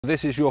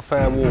This is your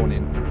fair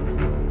warning.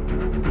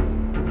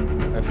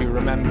 If you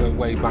remember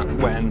way back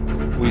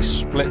when we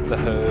split the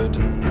herd,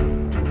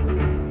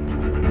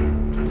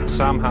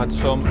 Sam had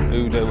some,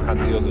 Udo had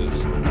the others.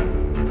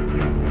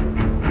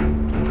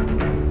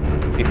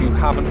 If you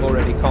haven't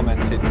already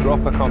commented,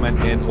 drop a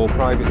comment in or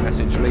private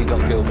message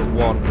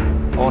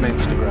lee.gilbert1 on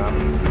Instagram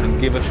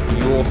and give us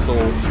your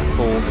thoughts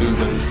for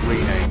Udo's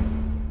rename.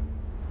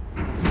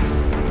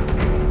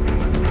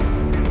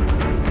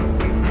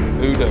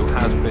 Udo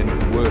has been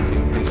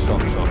working his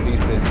socks off. He's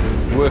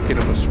been working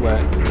up a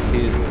sweat.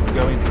 He is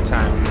going to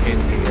town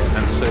in here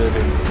and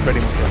serving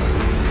pretty much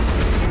everything.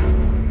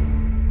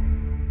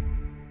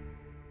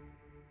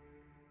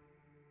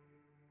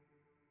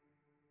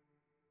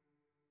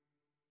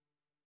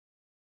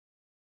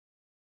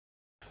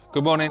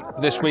 Good morning.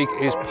 This week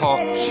is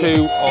part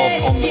 2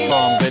 of On the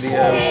Farm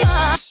video.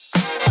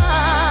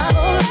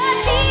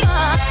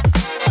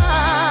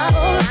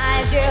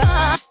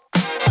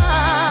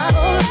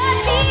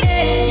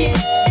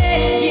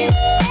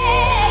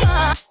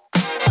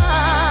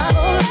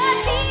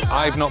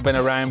 I've not been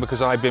around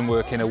because I've been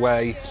working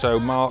away, so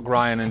Mark,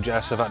 Ryan and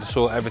Jess have had to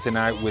sort everything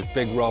out with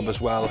Big Rob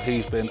as well.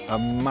 He's been a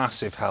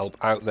massive help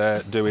out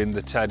there doing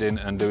the tedding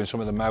and doing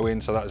some of the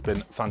mowing, so that's been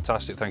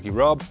fantastic, thank you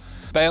Rob.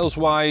 Bales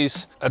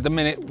wise, at the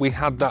minute we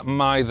had that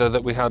mither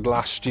that we had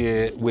last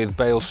year with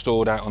bales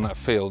stored out on that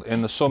field.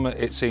 In the summer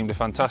it seemed a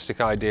fantastic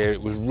idea.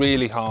 It was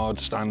really hard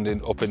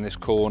standing up in this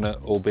corner,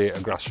 albeit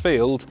a grass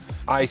field.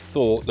 I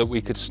thought that we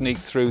could sneak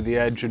through the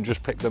edge and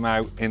just pick them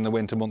out in the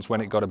winter months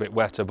when it got a bit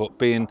wetter, but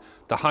being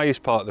the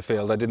highest part of the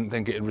field, I didn't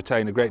think it'd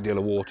retain a great deal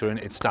of water and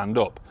it'd stand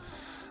up.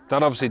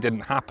 That obviously didn't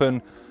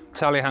happen.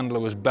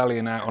 Telehandler was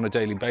bellying out on a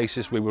daily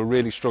basis. We were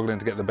really struggling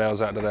to get the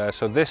bales out of there.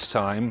 So this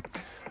time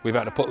we've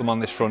had to put them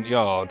on this front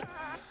yard.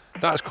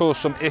 That has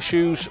caused some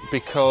issues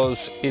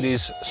because it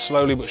is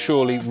slowly but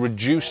surely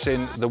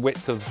reducing the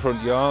width of the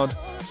front yard.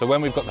 So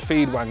when we've got the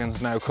feed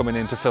wagons now coming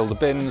in to fill the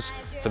bins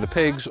for the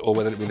pigs, or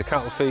whether it be the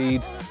cattle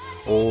feed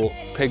or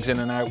pigs in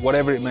and out,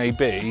 whatever it may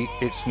be,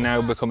 it's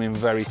now becoming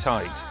very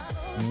tight.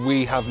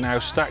 We have now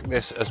stacked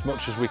this as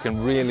much as we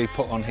can really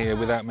put on here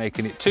without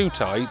making it too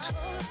tight,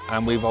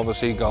 and we've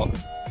obviously got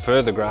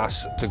further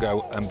grass to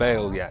go and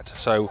bale yet.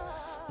 So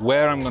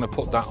where I'm going to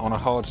put that on a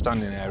hard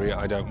standing area,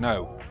 I don't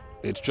know.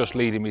 It's just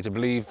leading me to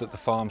believe that the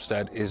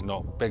farmstead is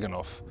not big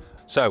enough.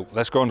 So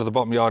let's go onto the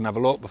bottom yard and have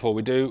a look. Before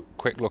we do,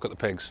 quick look at the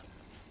pigs.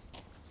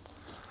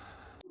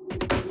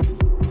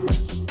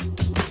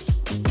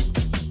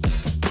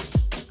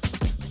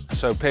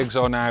 So pigs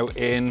are now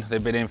in,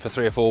 they've been in for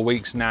 3 or 4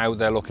 weeks now.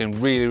 They're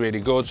looking really, really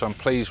good, so I'm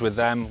pleased with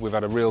them. We've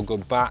had a real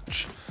good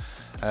batch.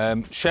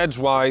 Sheds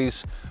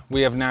wise,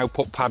 we have now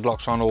put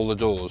padlocks on all the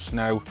doors.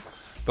 Now,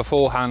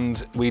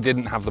 beforehand, we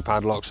didn't have the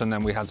padlocks and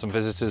then we had some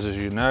visitors, as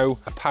you know.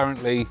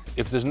 Apparently,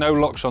 if there's no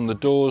locks on the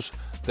doors,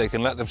 they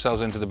can let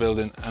themselves into the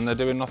building and they're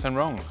doing nothing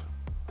wrong,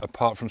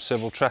 apart from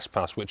civil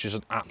trespass, which is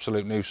an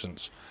absolute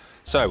nuisance.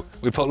 So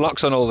we put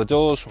locks on all the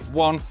doors.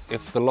 One,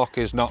 if the lock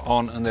is not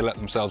on and they let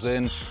themselves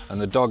in and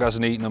the dog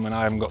hasn't eaten them and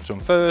I haven't got to them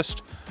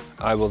first,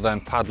 I will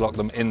then padlock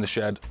them in the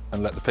shed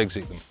and let the pigs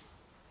eat them.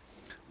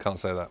 Can't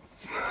say that.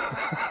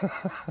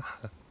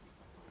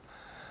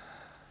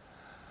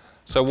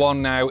 So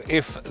one now,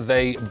 if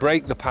they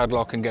break the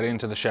padlock and get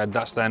into the shed,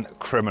 that's then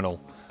criminal.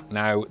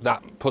 Now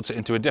that puts it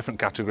into a different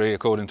category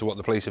according to what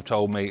the police have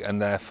told me,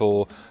 and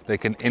therefore they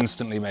can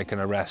instantly make an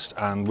arrest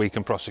and we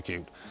can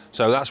prosecute.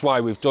 So that's why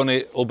we've done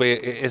it,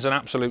 albeit it is an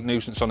absolute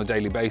nuisance on a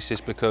daily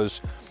basis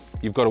because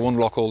you've got to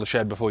unlock all the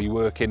shed before you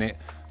work in it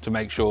to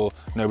make sure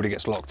nobody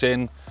gets locked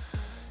in.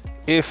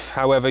 If,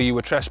 however, you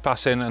were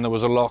trespassing and there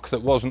was a lock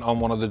that wasn't on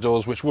one of the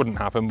doors, which wouldn't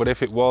happen, but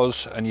if it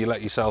was and you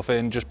let yourself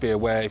in, just be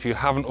aware, if you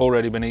haven't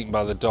already been eaten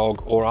by the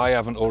dog or I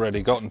haven't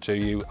already gotten to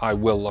you, I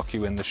will lock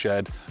you in the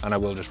shed and I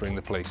will just ring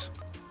the police.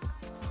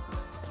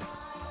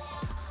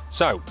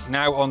 So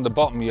now on the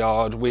bottom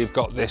yard, we've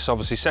got this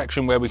obviously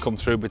section where we come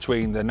through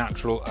between the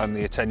natural and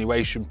the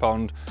attenuation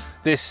pond.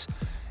 This,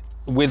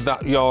 with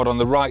that yard on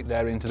the right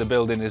there into the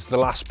building, is the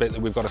last bit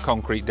that we've got to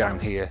concrete down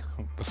here.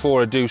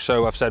 Before I do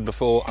so, I've said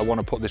before, I want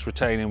to put this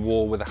retaining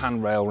wall with a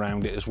handrail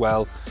around it as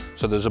well,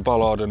 so there's a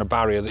bollard and a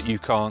barrier that you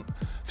can't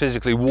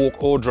physically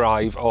walk or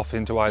drive off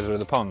into either of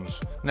the ponds.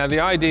 Now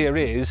the idea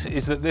is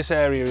that this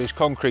area is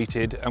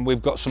concreted and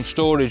we've got some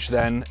storage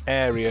then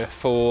area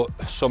for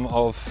some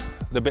of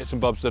the bits and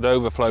bobs that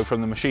overflow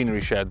from the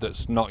machinery shed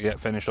that's not yet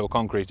finished or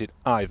concreted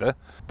either.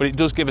 But it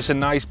does give us a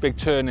nice big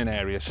turning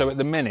area. So at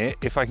the minute,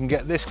 if I can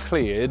get this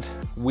cleared,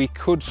 we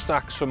could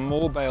stack some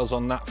more bales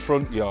on that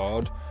front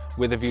yard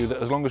with a view that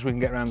as long as we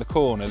can get around the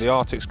corner, the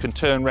Arctics can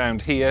turn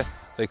round here,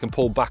 they can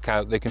pull back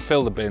out, they can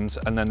fill the bins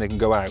and then they can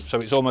go out. So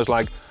it's almost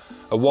like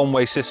a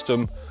one-way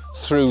system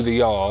through the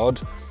yard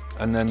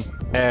and then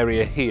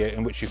area here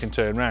in which you can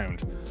turn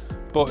round.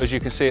 But as you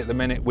can see at the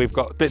minute, we've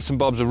got bits and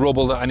bobs of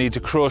rubble that I need to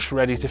crush,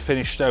 ready to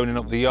finish stoning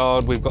up the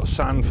yard. We've got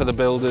sand for the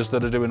builders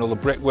that are doing all the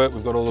brickwork.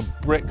 We've got all the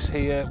bricks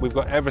here. We've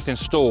got everything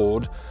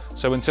stored.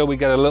 So until we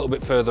get a little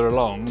bit further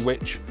along,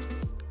 which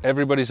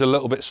Everybody's a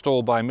little bit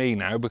stalled by me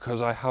now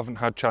because I haven't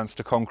had chance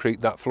to concrete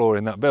that floor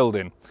in that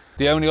building.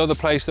 The only other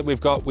place that we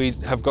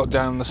have got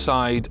down the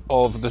side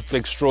of the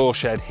big straw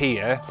shed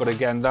here, but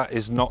again, that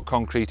is not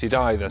concreted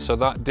either. So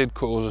that did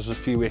cause us a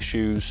few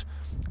issues,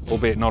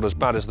 albeit not as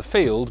bad as the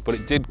field, but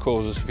it did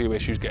cause us a few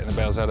issues getting the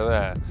bales out of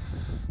there.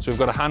 So we've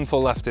got a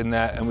handful left in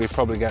there, and we've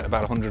probably got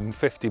about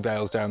 150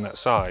 bales down that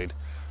side.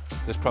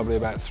 There's probably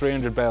about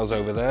 300 bales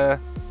over there.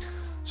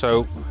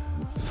 So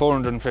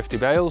 450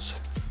 bales,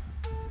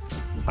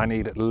 I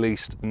need at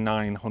least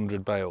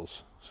 900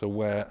 bales. So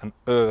where on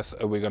earth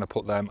are we going to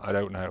put them? I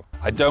don't know.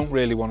 I don't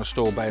really want to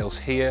store bales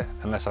here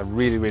unless I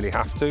really, really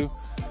have to.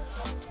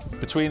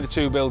 Between the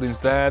two buildings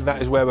there,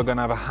 that is where we're going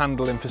to have a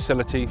handling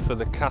facility for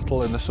the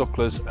cattle and the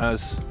sucklers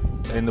as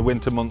in the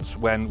winter months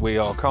when we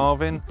are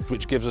calving,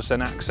 which gives us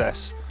an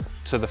access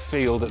to the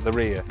field at the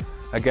rear.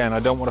 Again, I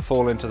don't want to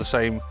fall into the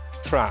same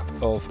trap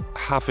of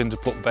having to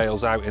put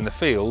bales out in the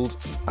field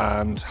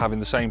and having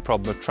the same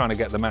problem of trying to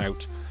get them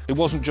out. It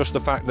wasn't just the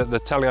fact that the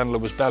telehandler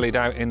was bellied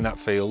out in that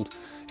field,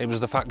 it was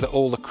the fact that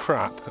all the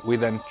crap we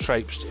then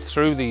traipsed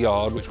through the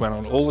yard, which went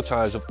on all the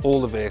tyres of all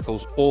the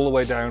vehicles, all the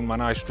way down my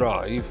nice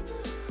drive.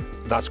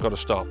 That's got to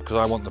stop because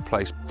I want the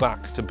place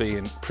back to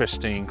being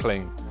pristine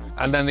clean.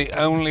 And then the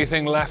only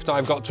thing left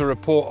I've got to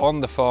report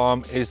on the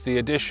farm is the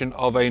addition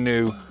of a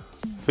new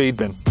feed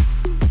bin.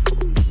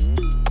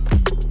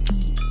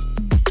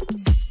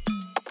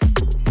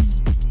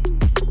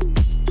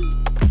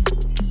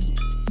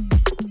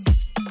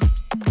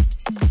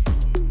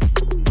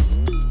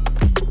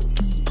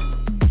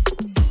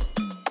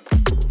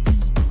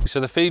 So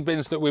the feed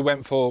bins that we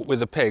went for with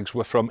the pigs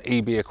were from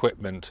EB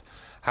Equipment.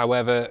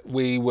 However,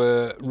 we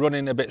were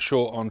running a bit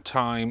short on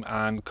time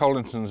and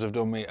Collinson's have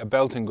done me a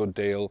belting good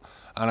deal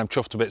and I'm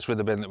chuffed to bits with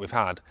the bin that we've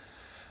had.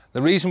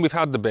 The reason we've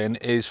had the bin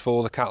is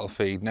for the cattle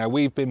feed. Now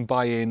we've been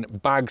buying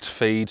bagged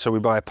feed, so we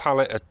buy a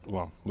pallet,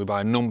 we buy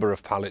a number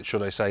of pallets,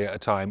 should I say, at a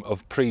time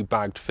of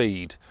pre-bagged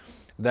feed.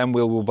 Then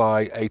we will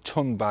buy a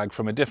ton bag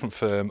from a different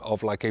firm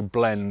of like a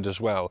blend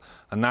as well.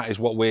 And that is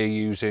what we're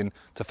using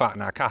to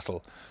fatten our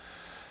cattle.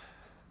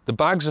 The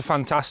bags are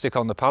fantastic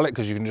on the pallet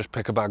because you can just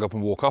pick a bag up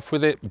and walk off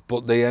with it,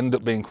 but they end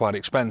up being quite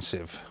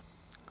expensive.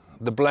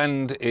 The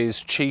blend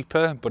is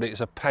cheaper, but it's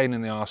a pain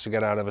in the arse to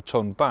get out of a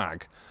ton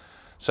bag.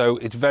 So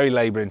it's very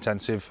labour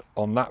intensive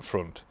on that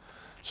front.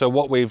 So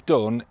what we've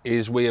done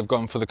is we have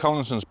gone for the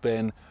Collinson's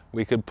bin,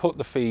 we could put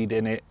the feed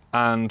in it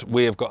and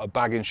we have got a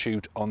bagging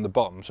chute on the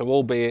bottom. So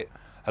albeit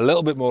a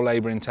little bit more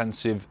labour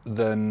intensive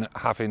than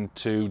having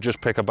to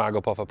just pick a bag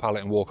up off a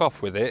pallet and walk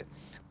off with it,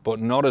 but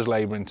not as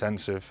labour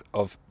intensive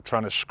of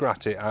trying to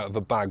scrat it out of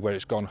a bag where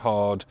it's gone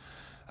hard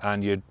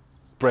and you're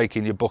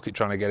breaking your bucket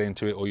trying to get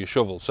into it or your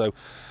shovel. So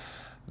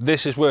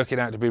this is working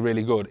out to be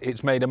really good.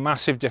 It's made a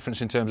massive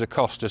difference in terms of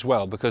cost as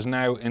well, because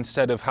now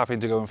instead of having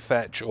to go and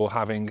fetch or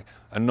having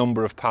a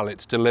number of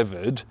pallets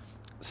delivered,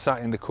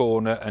 sat in the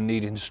corner and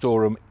needing to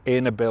store them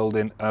in a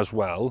building as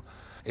well,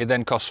 it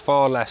then costs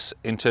far less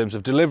in terms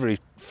of delivery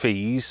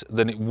fees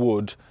than it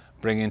would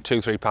bring in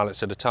 2-3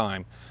 pallets at a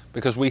time,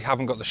 because we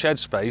haven't got the shed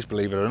space,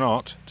 believe it or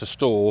not, to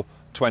store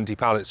 20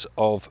 pallets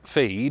of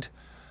feed,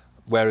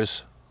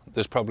 whereas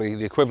there's probably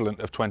the equivalent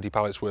of 20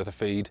 pallets worth of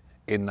feed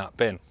in that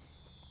bin.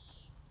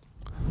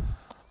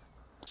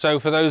 So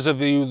for those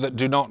of you that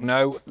do not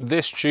know,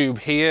 this tube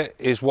here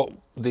is what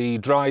the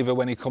driver,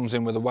 when he comes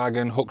in with a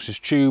wagon, hooks his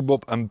tube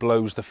up and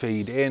blows the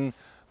feed in.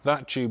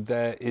 That tube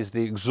there is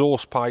the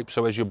exhaust pipe,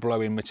 so as you're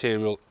blowing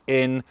material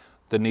in,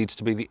 there needs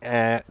to be the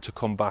air to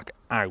come back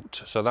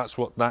out. So that's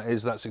what that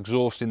is, that's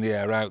exhausting the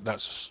air out,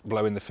 that's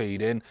blowing the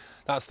feed in.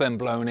 That's then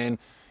blown in.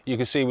 You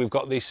can see we've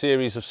got these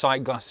series of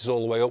sight glasses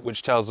all the way up,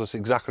 which tells us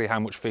exactly how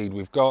much feed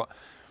we've got.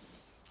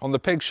 On the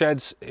pig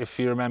sheds, if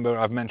you remember,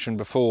 I've mentioned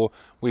before,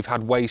 we've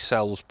had weigh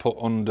cells put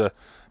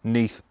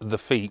underneath the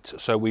feet,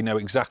 so we know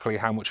exactly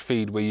how much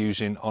feed we're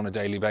using on a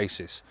daily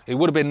basis. It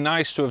would have been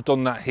nice to have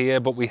done that here,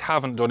 but we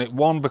haven't done it,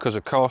 one, because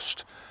of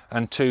cost,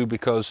 and two,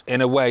 because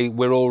in a way,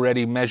 we're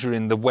already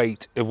measuring the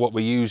weight of what we're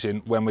using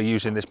when we're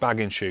using this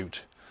bagging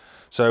chute.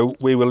 So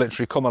we will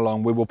literally come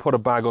along, we will put a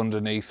bag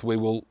underneath, we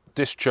will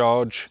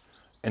discharge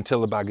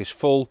until the bag is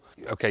full.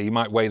 Okay, you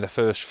might weigh the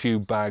first few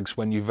bags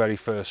when you very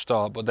first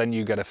start, but then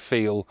you get a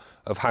feel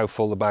of how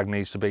full the bag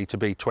needs to be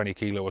 20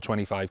 kilo or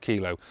 25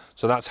 kilo.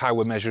 So that's how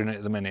we're measuring it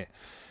at the minute.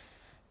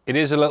 It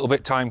is a little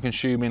bit time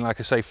consuming, like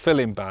I say,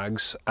 filling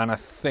bags, and I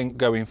think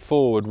going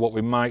forward what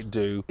we might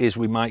do is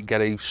we might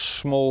get a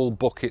small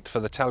bucket for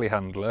the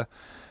telehandler,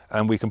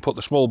 and we can put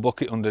the small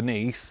bucket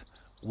underneath,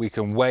 we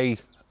can weigh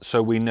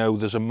so we know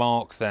there's a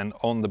mark then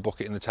on the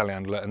bucket in the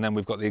telehandler, and then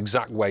we've got the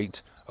exact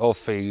weight of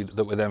feed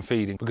that we're then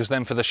feeding. Because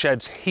then for the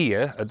sheds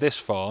here at this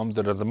farm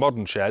that are the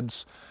modern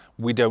sheds,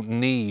 we don't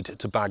need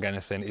to bag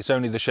anything. It's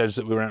only the sheds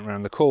that we rent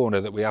around the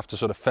corner that we have to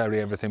sort of ferry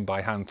everything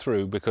by hand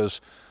through, because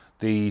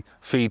the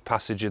feed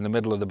passage in the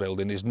middle of the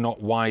building is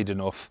not wide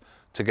enough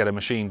to get a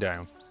machine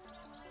down.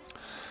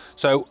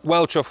 So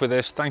well chuffed with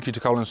this. Thank you to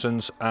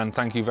Collinson's, and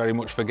thank you very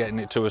much for getting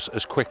it to us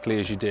as quickly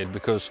as you did,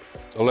 because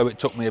although it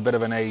took me a bit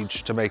of an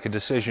age to make a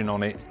decision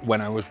on it when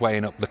I was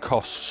weighing up the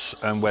costs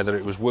and whether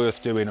it was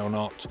worth doing or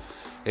not,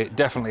 it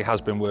definitely has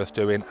been worth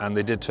doing, and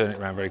they did turn it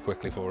around very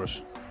quickly for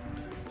us.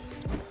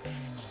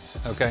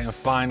 Okay, and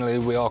finally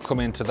we are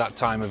coming to that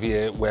time of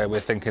year where we're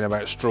thinking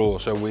about straw.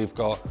 So we've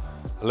got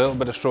a little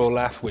bit of straw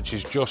left, which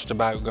is just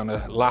about going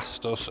to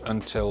last us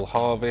until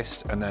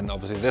harvest, and then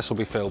obviously this will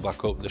be filled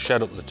back up. The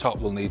shed up the top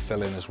will need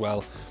filling as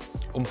well.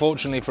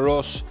 Unfortunately for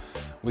us,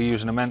 we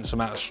use an immense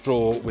amount of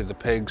straw with the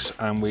pigs,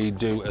 and we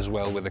do as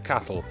well with the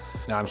cattle.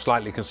 Now I'm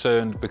slightly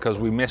concerned because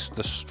we missed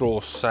the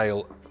straw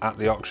sale at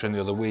the auction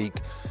the other week,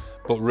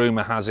 but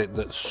rumour has it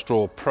that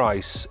straw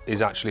price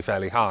is actually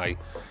fairly high.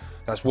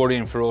 That's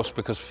worrying for us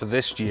because for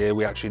this year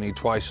we actually need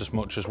twice as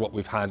much as what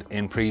we've had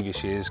in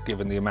previous years,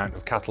 given the amount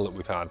of cattle that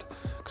we've had.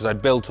 Because I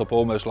built up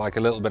almost like a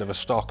little bit of a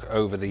stock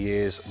over the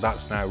years.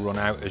 That's now run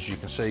out, as you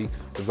can see.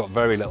 We've got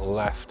very little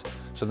left.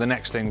 So the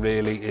next thing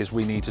really is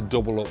we need to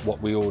double up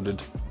what we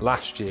ordered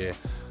last year.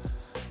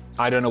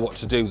 I don't know what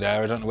to do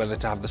there. I don't know whether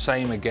to have the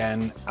same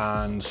again,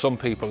 and some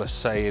people are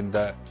saying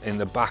that in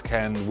the back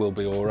end we'll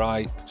be all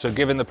right. So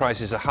given the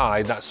prices are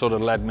high, that sort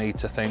of led me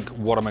to think,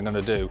 what am I going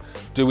to do?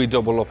 Do we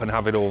double up and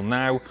have it all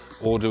now,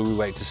 or do we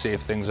wait to see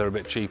if things are a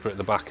bit cheaper at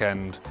the back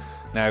end?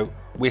 Now,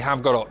 we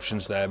have got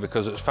options there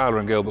because at Fowler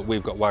and Gilbert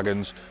we've got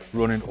wagons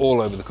running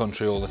all over the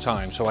country all the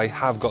time. So I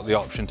have got the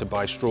option to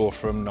buy straw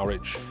from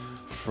Norwich,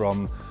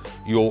 from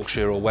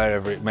Yorkshire or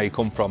wherever it may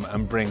come from,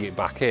 and bring it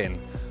back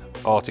in.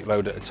 Arctic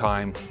load at a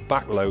time,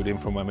 back loading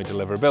from when we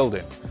deliver a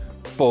building.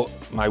 But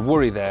my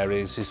worry there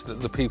is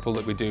that the people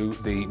that we do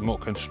the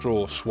muck and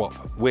straw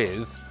swap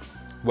with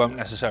won't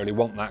necessarily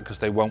want that, because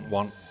they won't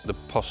want the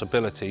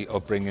possibility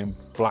of bringing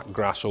black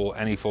grass or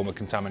any form of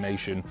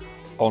contamination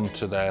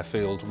onto their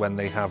field when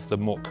they have the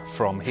muck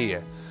from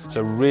here.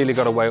 So really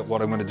got to weigh up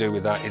what I'm going to do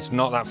with that. It's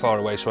not that far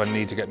away, so I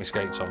need to get my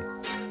skates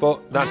on.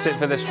 But that's it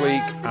for this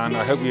week, and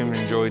I hope you've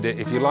enjoyed it.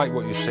 If you like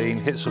what you've seen,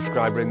 hit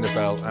subscribe, ring the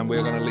bell, and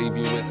we're going to leave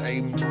you with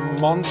a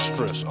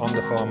monstrous on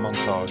the farm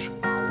montage.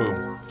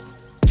 Boom.